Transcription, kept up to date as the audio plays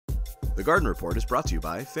The Garden Report is brought to you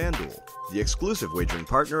by FanDuel, the exclusive wagering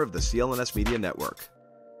partner of the CLNS Media Network.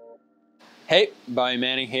 Hey, Bobby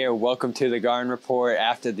Manning here. Welcome to the Garden Report.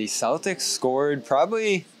 After the Celtics scored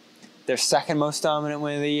probably their second most dominant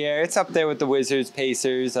win of the year. It's up there with the Wizards,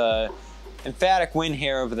 Pacers. Emphatic win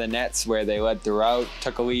here over the Nets where they led throughout,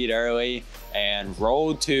 took a lead early, and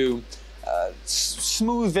rolled to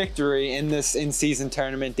smooth victory in this in-season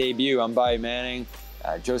tournament debut. I'm Bobby Manning,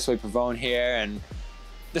 Josue Pavone here, and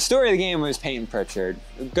the story of the game was Payton Pritchard.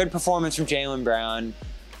 Good performance from Jaylen Brown.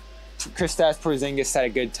 Kristaps Porzingis set a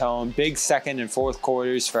good tone. Big second and fourth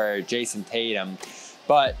quarters for Jason Tatum.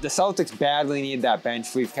 But the Celtics badly need that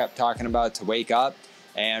bench we've kept talking about to wake up.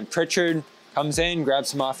 And Pritchard comes in,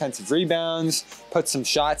 grabs some offensive rebounds, puts some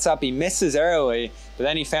shots up. He misses early, but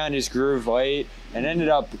then he found his groove late and ended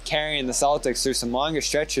up carrying the Celtics through some longer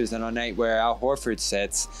stretches than a night where Al Horford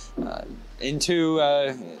sits into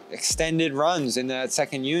extended runs in that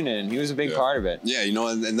second unit, and he was a big part of it. Yeah, you know,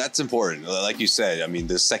 and that's important. Like you said, I mean,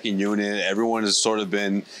 the second unit, everyone has sort of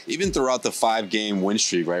been, even throughout the 5-game win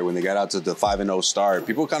streak, right, when they got out to the 5-0 start,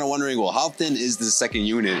 people were kind of wondering, well, how thin is the second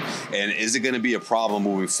unit, and is it going to be a problem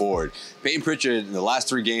moving forward? Payton Pritchard, in the last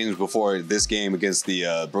 3 games before this game against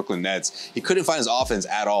the Brooklyn Nets, he couldn't find his offense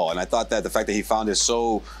at all, and I thought that the fact that he found it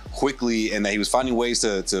so quickly and that he was finding ways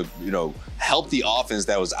to you know, help the offense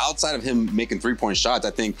that was outside of him making 3-point shots, I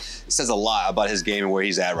think says a lot about his game and where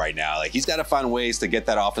he's at right now. Like, he's got to find ways to get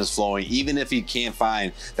that offense flowing, even if he can't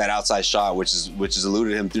find that outside shot, which has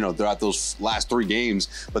eluded him, you know, throughout those last 3 games.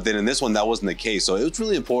 But then in this one, that wasn't the case. So it was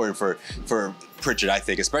really important for Pritchard, I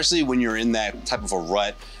think, especially when you're in that type of a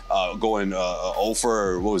rut, going 0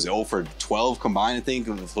 for 12 combined, I think,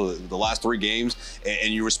 for the last 3 games,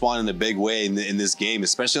 and you respond in a big way in this game,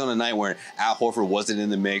 especially on a night where Al Horford wasn't in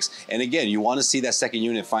the mix. And again, you want to see that second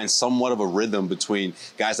unit find somewhat of a rhythm between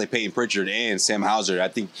guys like Payton Pritchard and Sam Hauser. I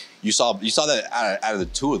think you saw that out of the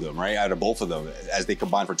 2 of them, right? Out of both of them, as they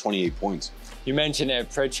combined for 28 points. You mentioned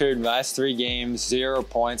it, Pritchard, last 3 games, 0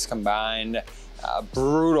 points combined. A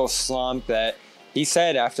brutal slump that he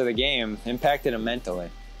said after the game impacted him mentally.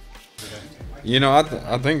 You know,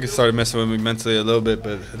 I think it started messing with me mentally a little bit,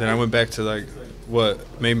 but then I went back to, like,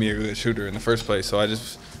 what made me a good shooter in the first place. So I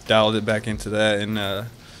just dialed it back into that, and,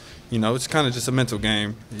 you know, it's kind of just a mental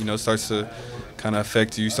game. You know, it starts to kind of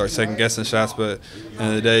affect you. You start second-guessing shots, but at the end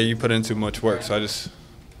of the day, you put in too much work. So I just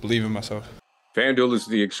believe in myself. FanDuel is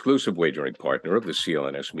the exclusive wagering partner of the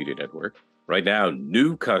CLNS Media Network. Right now,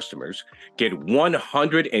 new customers get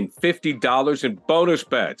 $150 in bonus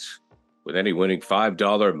bets with any winning $5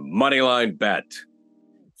 moneyline bet.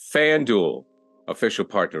 FanDuel, official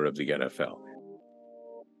partner of the NFL.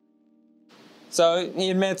 So he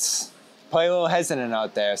admits, play a little hesitant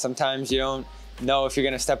out there. Sometimes you don't know if you're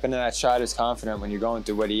going to step into that shot as confident when you're going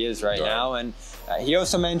through what he is right now. And he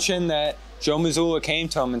also mentioned that Joe Mazzulla came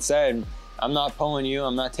to him and said, I'm not pulling you,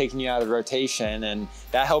 I'm not taking you out of the rotation, and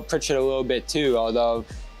that helped Pritchard a little bit too, although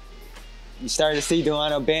you started to see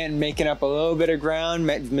Delano Banton making up a little bit of ground.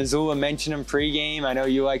 Mazzulla mentioned him pregame. I know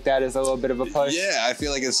you like that as a little bit of a push. Yeah, I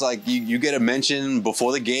feel like it's like you get a mention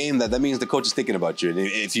before the game, that means the coach is thinking about you. And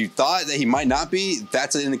if you thought that he might not be,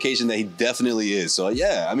 that's an indication that he definitely is. So,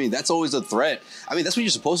 yeah, I mean, that's always a threat. I mean, that's what you're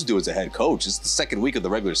supposed to do as a head coach. It's the second week of the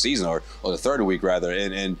regular season, or the third week, rather.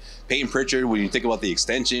 And Payton Pritchard, when you think about the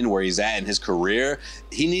extension, where he's at in his career,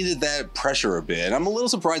 he needed that pressure a bit. And I'm a little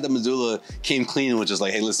surprised that Mazzulla came clean and was just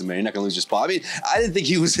like, hey, listen, man, you're not going to lose your spot. I mean, I didn't think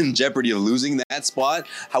he was in jeopardy of losing that spot.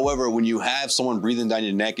 However, when you have someone breathing down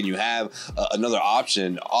your neck and you have another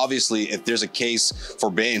option, obviously, if there's a case for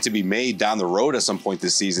Banton to be made down the road at some point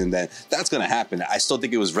this season, then that's going to happen. I still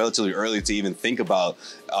think it was relatively early to even think about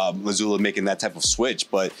Mazzulla making that type of switch,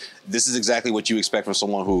 but this is exactly what you expect from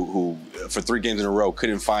someone who for 3 games in a row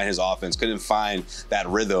couldn't find his offense, couldn't find that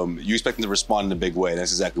rhythm. You expect him to respond in a big way, and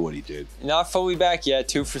that's exactly what he did. Not fully back yet,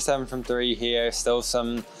 2 for 7 from 3 here. Still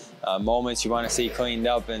some moments you want to see cleaned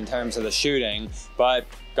up in terms of the shooting, but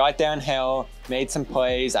got downhill, made some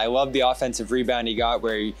plays. I love the offensive rebound he got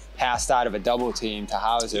where he passed out of a double team to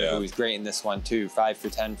Hauser, who was great in this one too, 5 for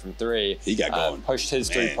 10 from 3. He got going. Pushed his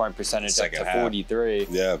 3-point percentage up to 43.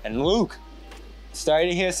 Yeah. And Luke, started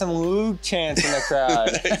to hear some Luke chants in the crowd.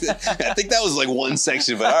 I think that was like one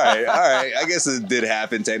section, but all right. I guess it did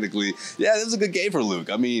happen technically. Yeah, this was a good game for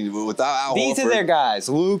Luke. I mean, without Al These Horford, are their guys,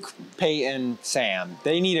 Luke, Payton, Sam.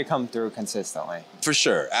 They need to come through consistently. For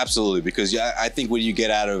sure, absolutely, because I think what you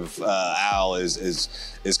get out of Al is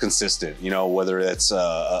is consistent. You know, whether it's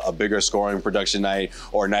a bigger scoring production night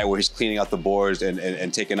or a night where he's cleaning out the boards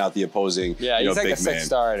and taking out the opposing. Yeah, he's like a six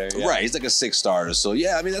starter. Yeah. Right, he's like a six starter. So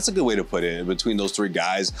yeah, I mean that's a good way to put it. Between those three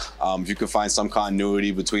guys, if you can find some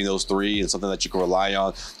continuity between those three and something that you can rely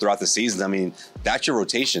on throughout the season, I mean that's your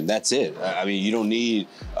rotation. That's it. I mean you don't need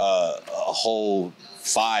a whole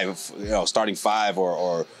five, you know, starting five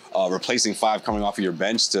or replacing five coming off of your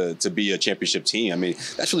bench to be a championship team. I mean,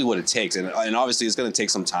 that's really what it takes. And obviously it's going to take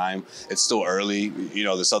some time. It's still early. You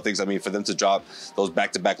know, the Celtics, I mean, for them to drop those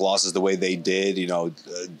back-to-back losses the way they did, you know,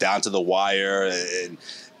 down to the wire and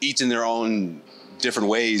each in their own different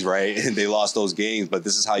ways, right? And they lost those games, but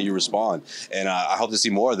this is how you respond. And I hope to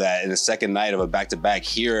see more of that in the second night of a back-to-back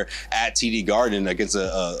here at TD Garden against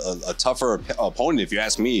a tougher opponent, if you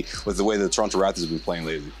ask me, with the way the Toronto Raptors have been playing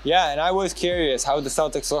lately. Yeah, and I was curious, how would the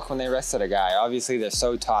Celtics look when they rested a guy? Obviously, they're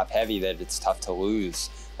so top-heavy that it's tough to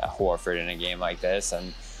lose Horford in a game like this,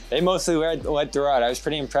 and they mostly led throughout. I was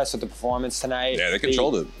pretty impressed with the performance tonight. Yeah, they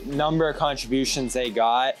controlled it. Number of contributions they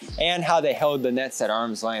got and how they held the Nets at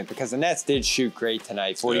arm's length, because the Nets did shoot great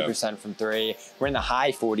tonight, 40% from three. We're in the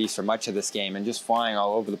high 40s for much of this game and just flying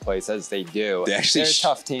all over the place as they do. They're a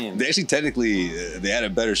tough team. They actually technically, they had a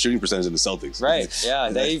better shooting percentage than the Celtics. Right, yeah.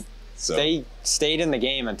 They stayed in the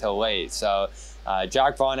game until late. So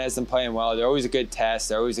Jacques Vaughn has them playing well. They're always a good test.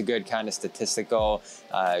 They're always a good kind of statistical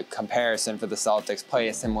comparison for the Celtics. Play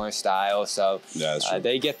a similar style. So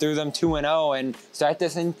they get through them 2-0 and start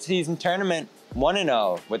this in-season tournament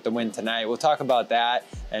 1-0 with the win tonight. We'll talk about that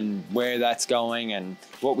and where that's going and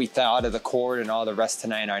what we thought of the court and all the rest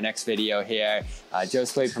tonight in our next video here.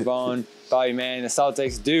 Josue Pavone, Bobby Manning, the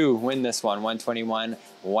Celtics do win this one,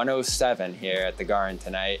 121-107 here at the Garden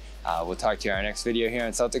tonight. We'll talk to you in our next video here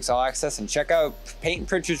on Celtics All Access, and check out Payton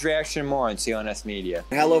Pritchard's reaction more on CLNS Media.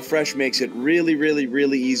 HelloFresh makes it really, really,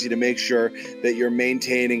 really easy to make sure that you're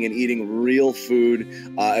maintaining and eating real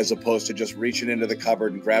food as opposed to just reaching into the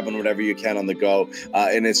cupboard and grabbing whatever you can on the go.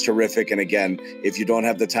 And it's terrific. And again, if you don't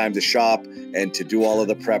have the time to shop and to do all of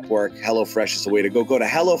the prep work, HelloFresh is the way to go. Go to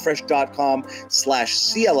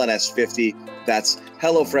HelloFresh.com/CLNS50. That's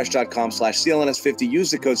HelloFresh.com/CLNS50.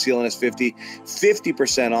 Use the code CLNS50,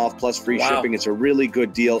 50% off plus free shipping. It's a really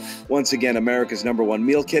good deal. Once again, America's #1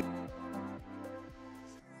 meal kit.